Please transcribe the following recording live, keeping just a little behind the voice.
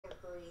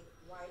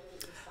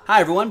Hi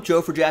everyone,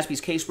 Joe for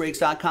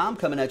JaspysCaseBreaks.com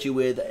coming at you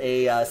with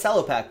a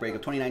Cello pack break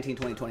of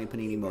 2019-2020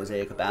 Panini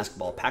Mosaic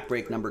basketball. Pack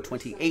break number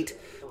 28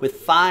 with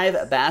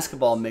 5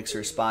 basketball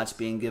mixer spots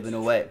being given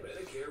away.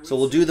 So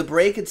we'll do the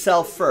break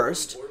itself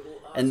first,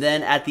 and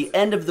then at the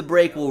end of the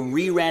break we'll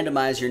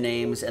re-randomize your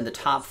names, and the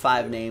top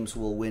 5 names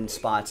will win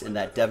spots in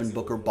that Devin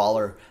Booker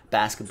Baller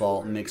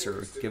basketball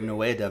mixer. Giving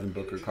away a Devin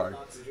Booker card.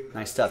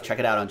 Nice stuff. Check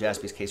it out on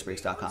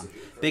JaspysCaseBreaks.com.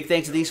 Big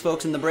thanks to these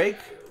folks in the break.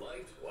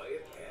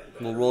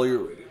 We'll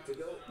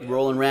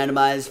roll and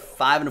randomize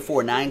 5 and a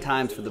 4, 9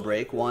 times for the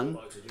break. 1,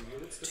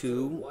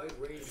 2,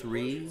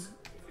 3,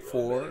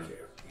 4,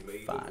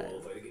 5,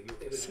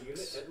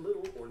 6.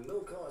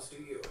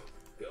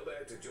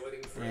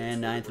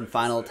 And 9th and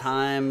final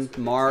time,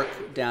 Mark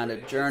down to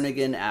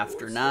Jernigan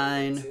after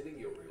 9.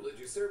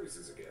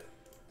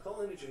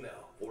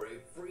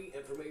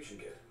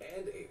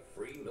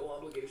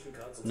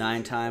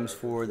 9 times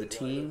for the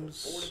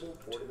teams.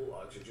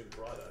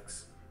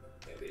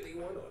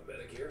 Anyone on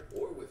Medicare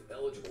or with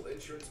eligible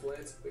insurance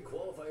plans may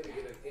qualify to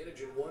get an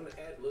Antigen 1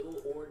 at little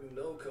or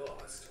no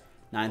cost.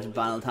 9th and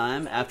final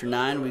time. After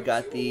 9, we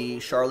got the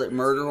Charlotte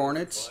Murder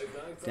Hornets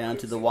down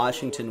to the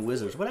Washington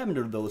Wizards. What happened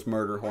to those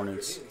Murder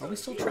Hornets? Are we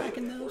still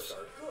tracking those?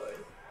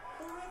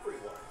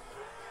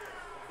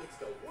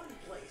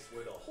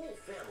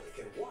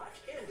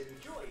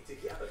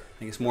 I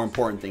think it's more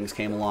important things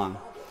came along.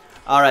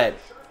 All right.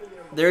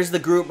 There's the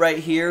group right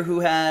here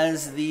who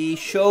has the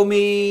Show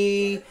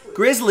Me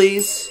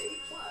Grizzlies.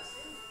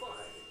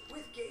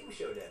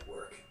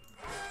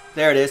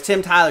 There it is.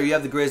 Tim Tyler, you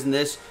have the Grizz in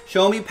this.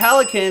 Show Me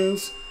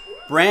Pelicans.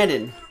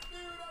 Brandon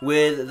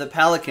with the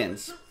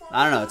Pelicans.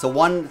 I don't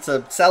know. It's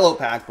a cello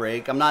pack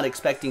break. I'm not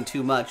expecting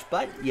too much,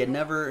 but you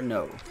never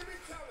know.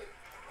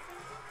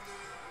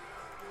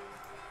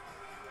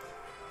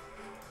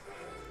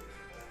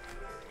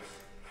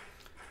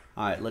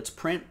 All right, let's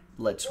print.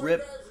 Let's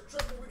rip.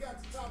 We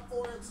got the top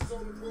 4 answers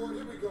on the board.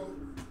 Here we go.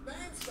 Name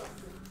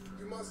something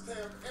you must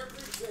have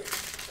every day,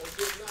 or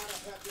you're not a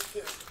happy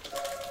kid.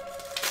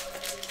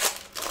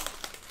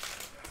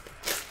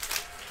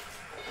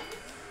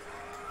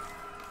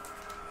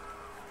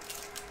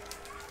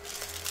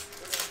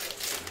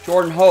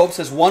 Jordan Hope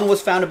says one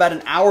was found about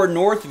an hour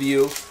north of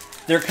you.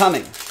 They're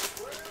coming.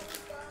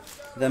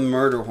 The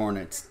Murder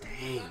Hornets.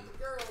 Dang.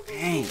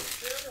 Dang.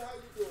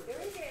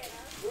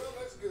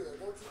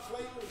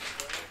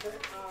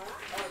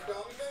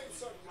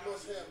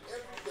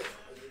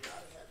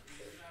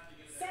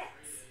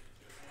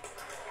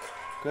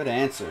 Good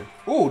answer.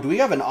 Ooh, do we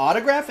have an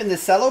autograph in the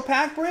Cello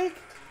pack break?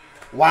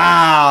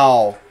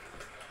 Wow.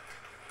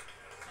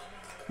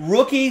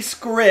 Rookie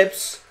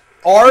scripts,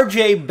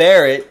 R.J.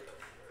 Barrett.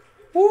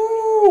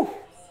 Woo.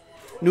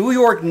 New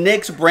York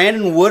Knicks,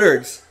 Brandon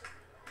Woodards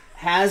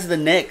has the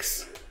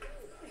Knicks.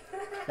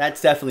 That's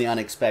definitely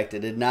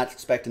unexpected. Did not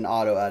expect an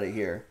auto out of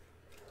here.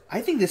 I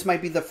think this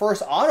might be the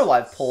first auto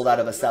I've pulled out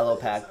of a Cello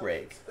pack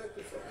break.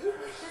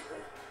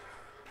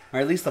 Or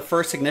at least the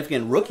first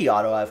significant rookie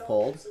auto I've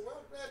pulled.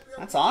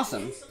 That's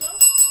awesome.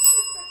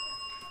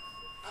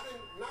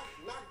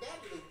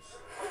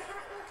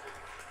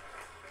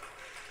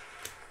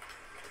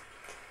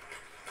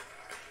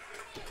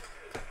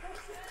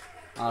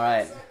 All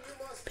right.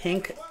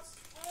 Pink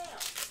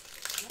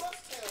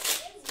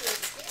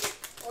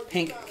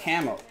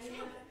camo.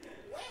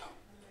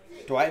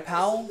 Dwight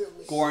Powell,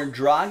 Goran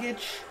Dragic,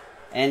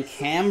 and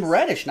Cam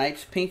Reddish.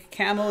 Nice pink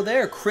camo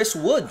there. Chris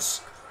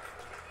Woods.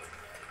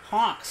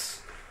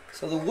 Hawks.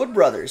 So the Wood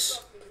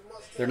brothers.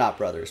 They're not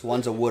brothers.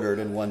 One's a Woodard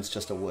and one's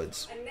just a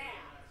Woods.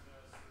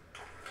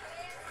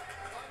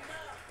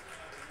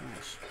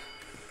 Nice.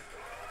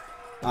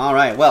 All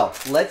right, well,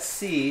 let's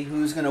see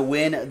who's going to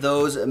win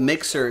those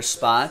mixer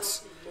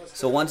spots.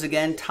 So once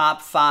again,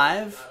 top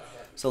 5.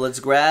 So let's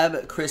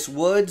grab Chris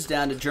Woods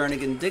down to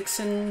Jernigan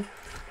Dixon.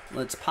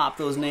 Let's pop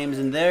those names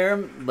in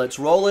there. Let's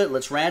roll it.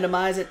 Let's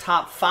randomize it.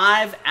 Top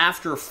 5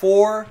 after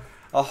 4.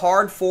 A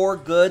hard 4.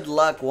 Good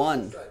luck.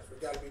 1,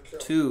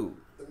 2,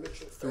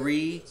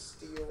 3,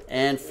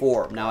 and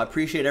 4. Now, I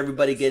appreciate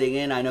everybody getting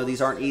in. I know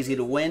these aren't easy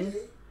to win,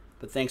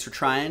 but thanks for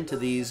trying to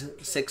these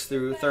 6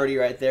 through 30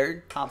 right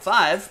there. Top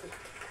 5,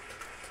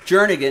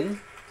 Jernigan,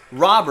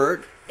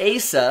 Robert,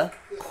 Asa,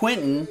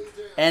 Quentin,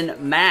 and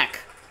Mac.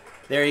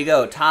 There you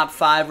go. Top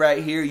 5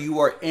 right here. You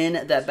are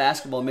in that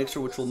basketball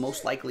mixer, which will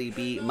most likely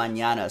be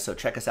mañana. So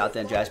check us out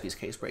then,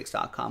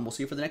 JaspysCaseBreaks.com. We'll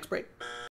see you for the next break.